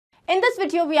In this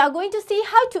video, we are going to see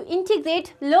how to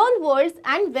integrate LearnWorlds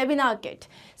and WebinarKit.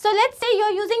 So let's say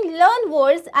you're using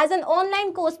LearnWorlds as an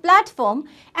online course platform,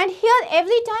 and here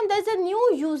every time there's a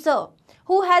new user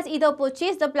who has either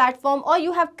purchased the platform or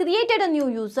you have created a new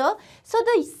user, so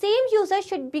the same user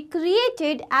should be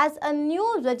created as a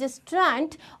new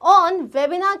registrant on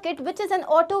WebinarKit, which is an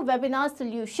auto webinar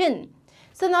solution.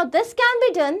 So now this can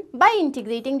be done by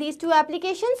integrating these two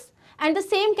applications, and the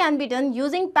same can be done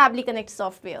using Pabbly Connect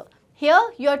software.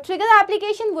 Here, your trigger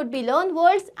application would be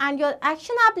LearnWorlds and your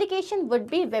action application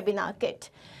would be WebinarKit.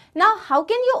 Now, how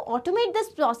can you automate this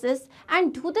process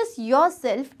and do this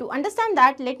yourself? To understand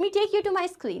that, let me take you to my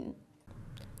screen.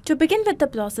 To begin with the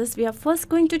process, we are first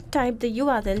going to type the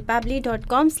URL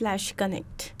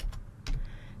pabbly.com/connect.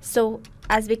 So,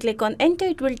 as we click on enter,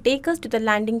 it will take us to the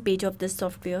landing page of this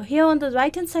software. Here on the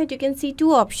right hand side, you can see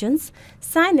two options,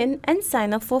 sign in and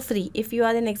sign up for free. If you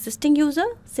are an existing user,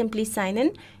 simply sign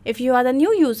in. If you are a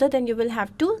new user, then you will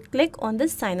have to click on the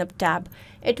sign up tab.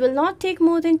 It will not take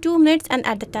more than 2 minutes, and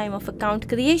at the time of account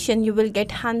creation, you will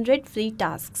get 100 free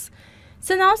tasks.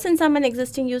 So now, since I'm an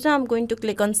existing user, I'm going to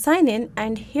click on sign in,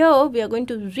 and here we are going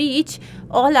to reach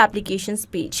all applications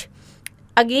page.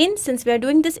 Again, since we are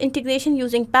doing this integration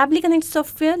using Pabbly Connect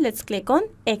software, let's click on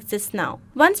Access Now.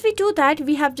 Once we do that,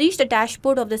 we have reached the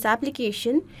dashboard of this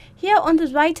application. Here on the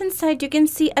right hand side, you can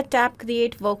see a tab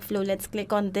Create Workflow. Let's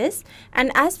click on this.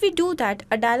 And as we do that,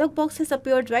 a dialog box has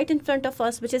appeared right in front of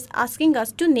us, which is asking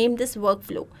us to name this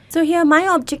workflow. So here my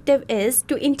objective is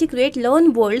to integrate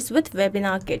LearnWorlds with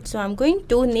WebinarKit. So I'm going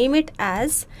to name it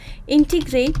as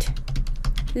Integrate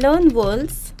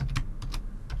LearnWorlds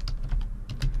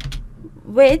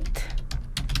with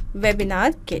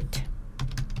WebinarKit.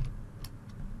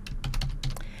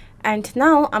 And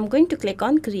now I'm going to click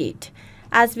on create.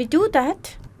 As we do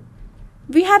that,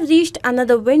 we have reached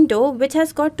another window which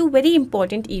has got two very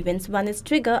important events. One is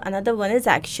trigger, another one is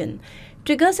action.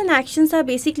 Triggers and actions are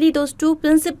basically those two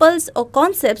principles or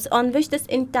concepts on which this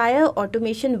entire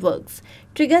automation works.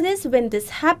 Trigger is when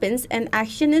this happens and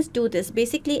action is do this.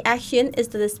 Basically, action is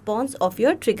the response of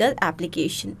your trigger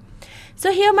application.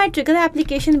 So here my trigger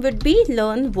application would be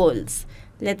LearnWorlds.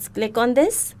 Let's click on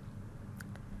this.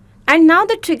 And now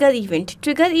the trigger event.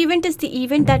 Trigger event is the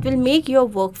event that will make your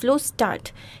workflow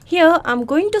start. Here I'm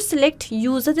going to select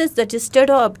user is registered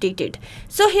or updated.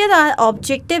 So here our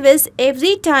objective is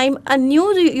every time a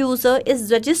new user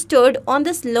is registered on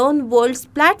this LearnWorlds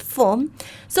platform,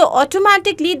 so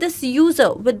automatically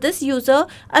with this user,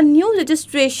 a new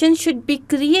registration should be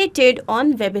created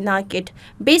on WebinarKit.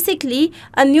 Basically,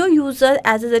 a new user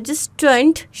as a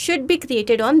registrant should be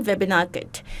created on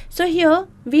WebinarKit. So here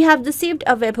we have received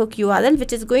a webhook URL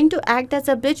which is going to act as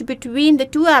a bridge between the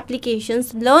two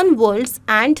applications LearnWorlds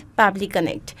and Pabbly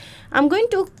Connect. I'm going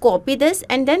to copy this,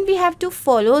 and then we have to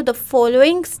follow the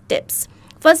following steps.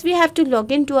 First, we have to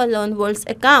log into a LearnWorlds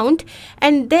account,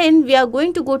 and then we are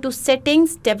going to go to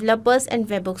settings, developers and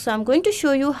webhooks. So I'm going to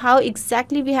show you how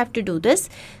exactly we have to do this.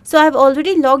 So I've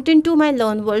already logged into my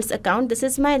LearnWorlds account. This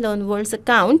is my LearnWorlds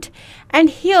account, and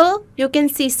here you can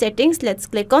see settings. Let's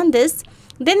click on this.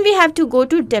 Then we have to go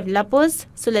to developers.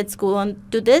 So let's go on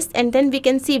to this, and then we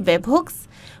can see webhooks.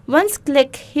 Once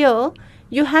click here,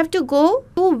 you have to go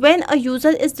to when a user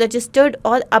is registered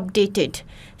or updated.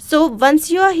 So once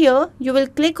you are here, you will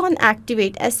click on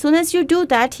activate. As soon as you do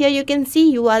that, here you can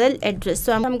see URL address.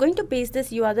 So I'm going to paste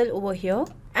this URL over here.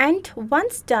 And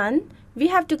once done, we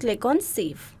have to click on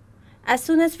save. As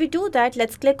soon as we do that,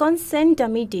 let's click on send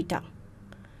dummy data.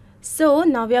 So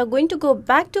now we are going to go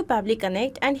back to Pabbly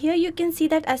Connect, and here you can see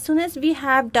that as soon as we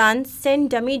have done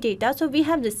send dummy data, so we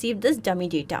have received this dummy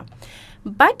data.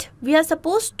 But we are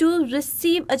supposed to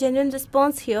receive a genuine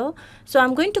response here. So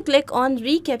I'm going to click on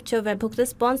recapture webhook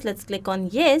response. Let's click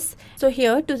on yes. So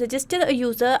here to register a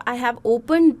user, I have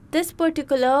opened this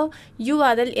particular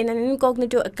URL in an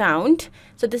incognito account.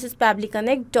 So this is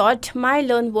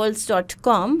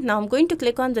pabblyconnect.mylearnworlds.com. Now I'm going to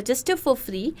click on register for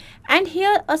free, and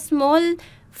here a small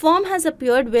form has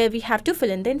appeared where we have to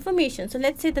fill in the information. So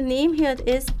let's say the name here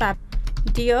is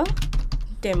Dear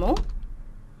Demo.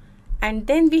 And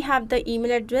then we have the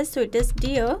email address, so it is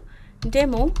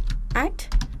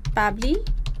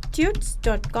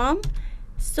deardemo@pabblytuts.com.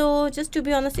 So just to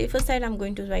be on the safer side, I'm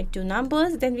going to write 2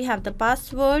 numbers. Then we have the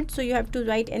password, so you have to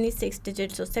write any 6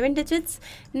 digits or 7 digits.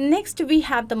 Next we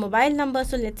have the mobile number,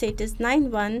 so let's say it is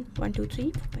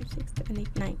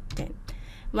 91123456788910.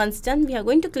 Once done, we are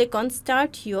going to click on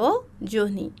start your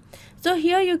journey. So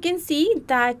here you can see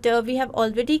that we have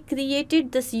already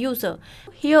created this user.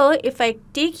 Here, if I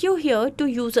take you here to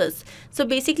users, so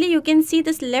basically you can see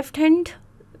this left hand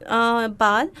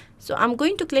bar. So I'm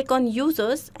going to click on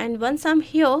users, and once I'm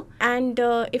here, and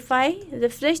if I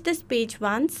refresh this page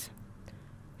once,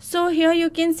 so here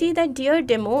you can see that Dear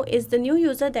Demo is the new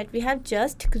user that we have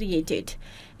just created.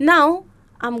 Now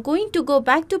I'm going to go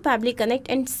back to Pabbly Connect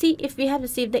and see if we have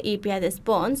received the API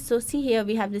response. So see here,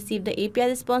 we have received the API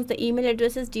response. The email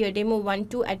address is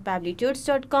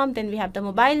deardemo12@pabblytudes.com. Then we have the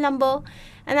mobile number,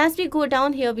 and as we go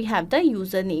down here, we have the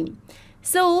username.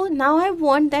 So now I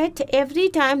want that every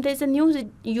time there is a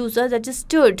new user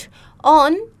registered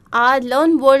on our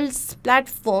LearnWorlds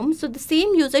platform, so the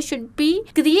same user should be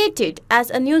created as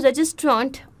a new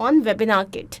registrant on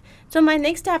WebinarKit. So my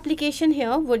next application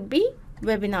here would be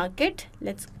WebinarKit.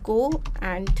 Let's go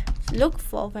and look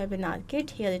for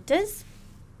WebinarKit. Here it is.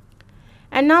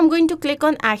 And now I'm going to click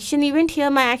on action event.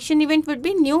 Here my action event would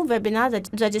be new webinar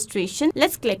registration.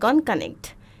 Let's click on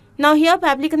connect. Now here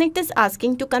Pabbly Connect is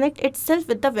asking to connect itself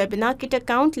with the WebinarKit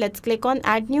account. Let's click on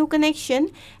add new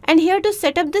connection, and here to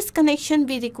set up this connection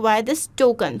we require this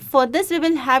token. For this we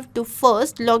will have to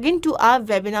first log into our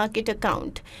WebinarKit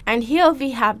account, and here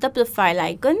we have the profile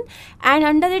icon, and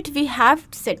under it we have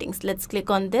settings. Let's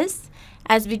click on this.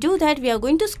 As we do that, we are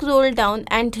going to scroll down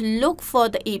and look for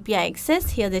the API access.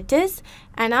 Here it is,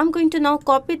 and I'm going to now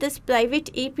copy this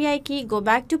private API key, go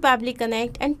back to Pabbly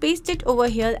Connect and paste it over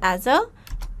here as a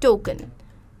token.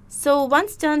 So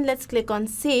once done, let's click on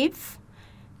save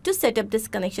to set up this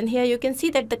connection. Here you can see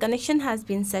that the connection has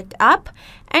been set up,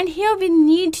 and here we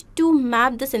need to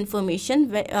map this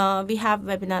information. We have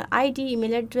webinar ID,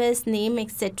 email address, name,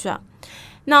 etc.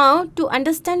 Now to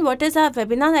understand what is our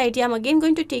webinar ID, I'm again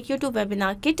going to take you to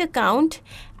WebinarKit account,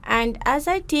 and as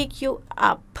I take you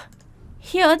up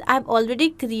here, I've already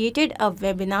created a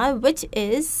webinar which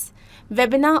is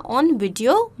webinar on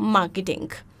video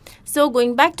marketing. So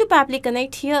going back to Pabbly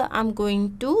Connect, here I'm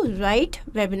going to write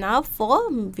webinar for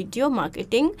video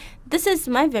marketing. This is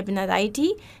my webinar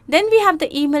ID. Then we have the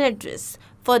email address.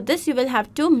 For this you will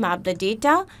have to map the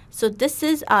data. So this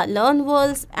is our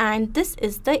LearnWorlds, and this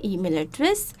is the email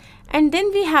address. And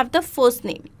then we have the first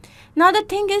name. Now the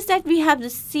thing is that we have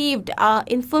received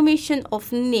information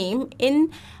of name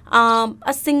in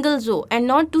a single row and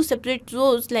not two separate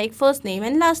rows like first name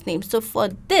and last name. So for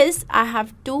this I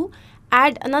have to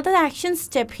add another action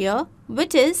step here,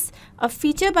 which is a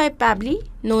feature by Pabbly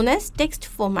known as text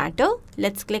formatter.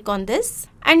 Let's click on this,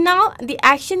 and now the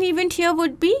action event here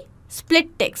would be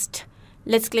split text.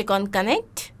 Let's click on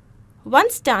connect.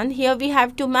 Once done, here we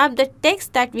have to map the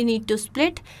text that we need to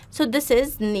split. So this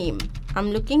is name.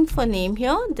 I'm looking for name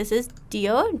here. This is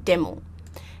Dear Demo.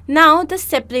 Now the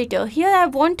separator, here I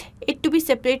want it to be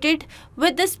separated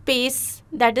with the space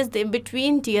that is there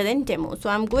between Dear and Demo. So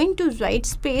I'm going to write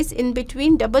space in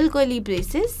between double curly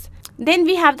braces. Then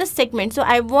we have the segment. So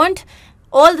I want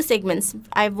all the segments.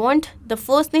 I want the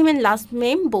first name and last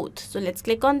name both. So let's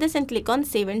click on this and click on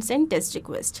save and send test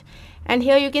request. And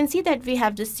here you can see that we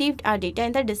have received our data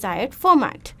in the desired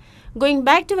format. Going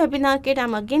back to WebinarKit,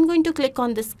 I'm again going to click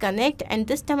on this connect, and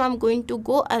this time I'm going to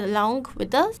go along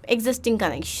with the existing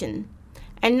connection.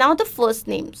 And now the first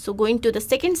name. So going to the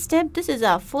second step, this is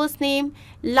our first name.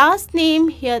 Last name,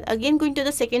 here again going to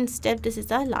the second step, this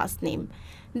is our last name.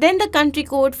 Then the country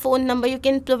code, phone number, you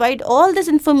can provide all this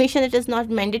information. It is not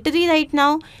mandatory right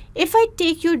now. If I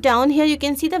take you down here, you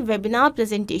can see the webinar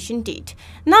presentation date.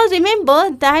 Now remember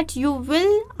that you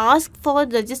will ask for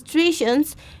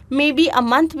registrations maybe a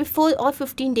month before or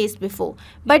 15 days before.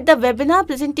 But the webinar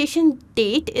presentation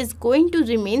date is going to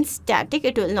remain static.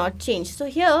 It will not change. So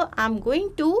here I'm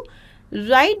going to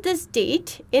write this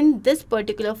date in this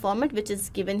particular format which is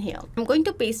given here. I'm going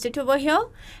to paste it over here,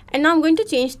 and now I'm going to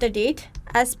change the date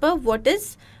as per what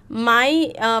is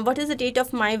the date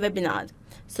of my webinar.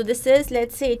 So this is,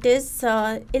 let's say it is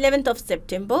 11th of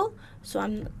September. So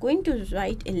I'm going to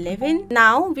write 11.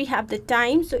 Now we have the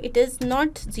time, so it is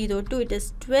not 02, it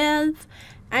is 12,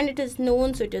 and it is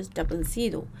noon, so it is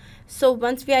 00. So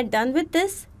once we are done with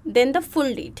this, then the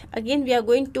full date. Again we are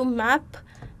going to map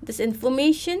this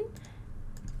information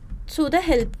through the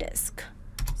help desk.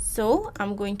 So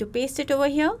I'm going to paste it over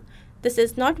here. This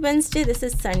is not Wednesday, this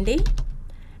is Sunday,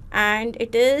 and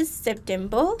it is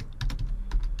September.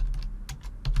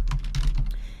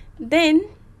 Then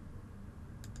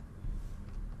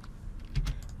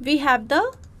we have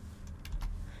the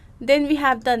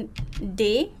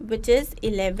day, which is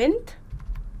 11th,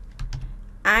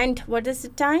 and what is the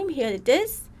time? Here it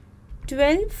is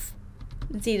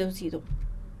 12:00,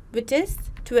 which is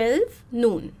 12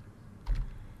 noon.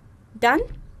 Done.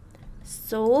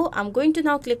 So I'm going to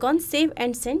now click on save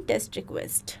and send test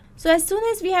request. So as soon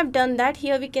as we have done that,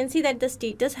 here we can see that the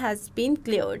status has been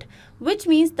cleared, which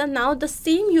means that now the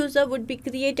same user would be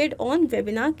created on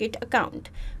WebinarKit account.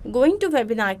 Going to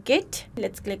WebinarKit,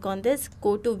 let's click on this,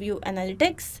 go to view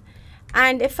analytics,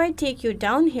 and if I take you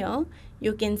down here,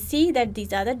 you can see that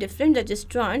these are the different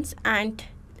registrants, and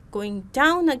going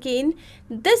down again,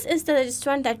 this is the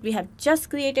registrant that we have just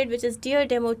created, which is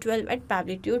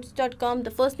dear_demo12@pabblytudes.com.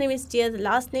 The first name is dear, the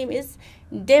last name is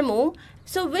demo.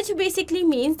 So which basically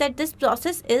means that this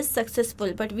process is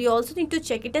successful, but we also need to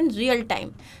check it in real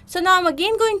time. So now I'm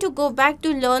again going to go back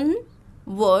to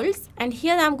LearnWorlds, and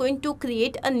here I'm going to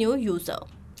create a new user.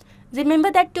 Remember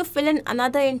that to fill in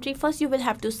another entry, first you will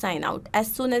have to sign out. As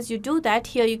soon as you do that,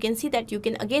 here you can see that you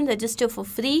can again register for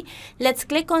free. Let's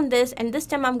click on this, and this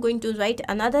time I'm going to write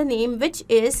another name, which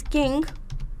is King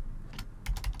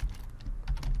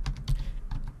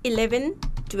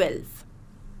 1112,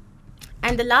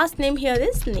 and the last name here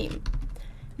is name.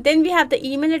 Then we have the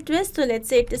email address, so let's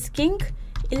say it is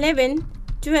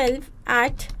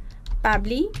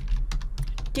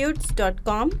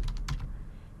king1112@pabblytudes.com.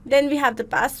 Then we have the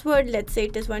password, let's say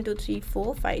it is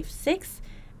 123456,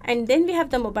 and then we have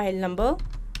the mobile number.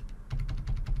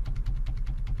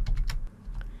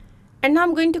 And now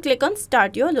I'm going to click on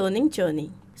start your learning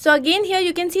journey. So again here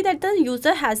you can see that the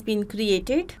user has been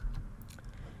created.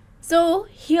 So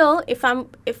here if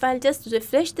I'll just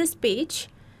refresh this page,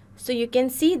 so you can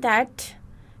see that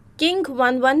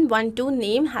King1112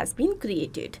 name has been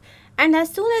created. And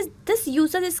as soon as this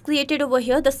user is created over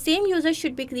here, the same user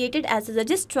should be created as a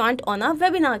registrant on our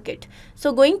WebinarKit.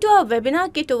 So going to our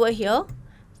WebinarKit over here,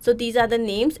 so these are the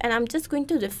names, and I'm just going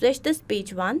to refresh this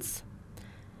page once.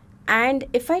 And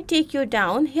if I take you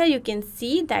down, here you can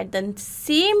see that the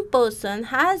same person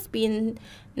has been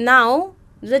now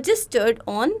registered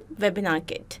on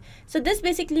WebinarKit. So this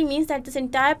basically means that this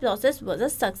entire process was a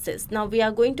success. Now we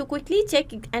are going to quickly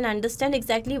check and understand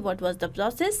exactly what was the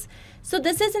process. So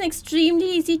this is an extremely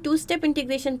easy two-step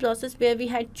integration process where we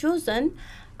had chosen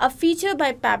a feature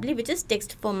by Pabbly, which is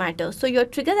text formatter. So your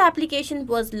trigger application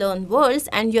was LearnWorlds,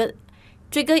 and your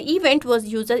trigger event was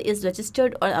user is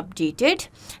registered or updated.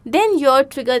 Then your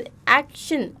trigger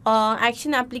action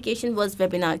application was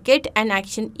WebinarKit, and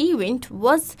action event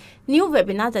was new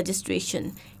webinar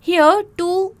registration. Here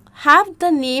to have the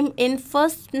name in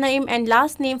first name and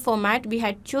last name format, we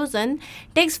had chosen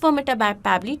text formatter by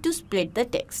Pabbly to split the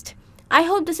text. I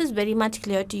hope this is very much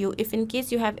clear to you. If in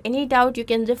case you have any doubt, you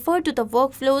can refer to the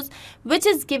workflows which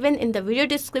is given in the video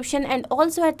description, and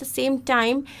also at the same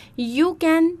time you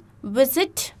can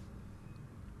visit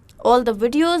all the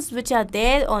videos which are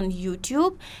there on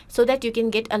YouTube so that you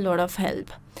can get a lot of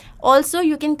help. Also,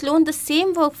 you can clone the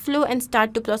same workflow and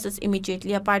start to process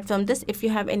immediately. Apart from this, if you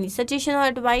have any suggestion or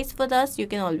advice for us, you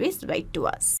can always write to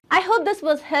us. I hope this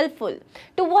was helpful.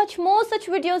 To watch more such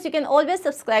videos, you can always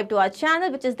subscribe to our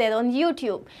channel, which is there on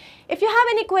YouTube. If you have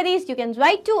any queries, you can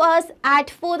write to us at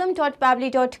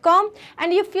forum.pabbly.com,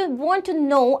 and if you want to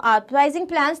know our pricing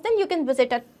plans, then you can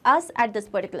visit us at this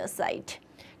particular site.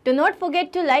 Do not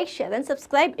forget to like, share and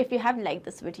subscribe if you have liked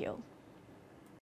this video.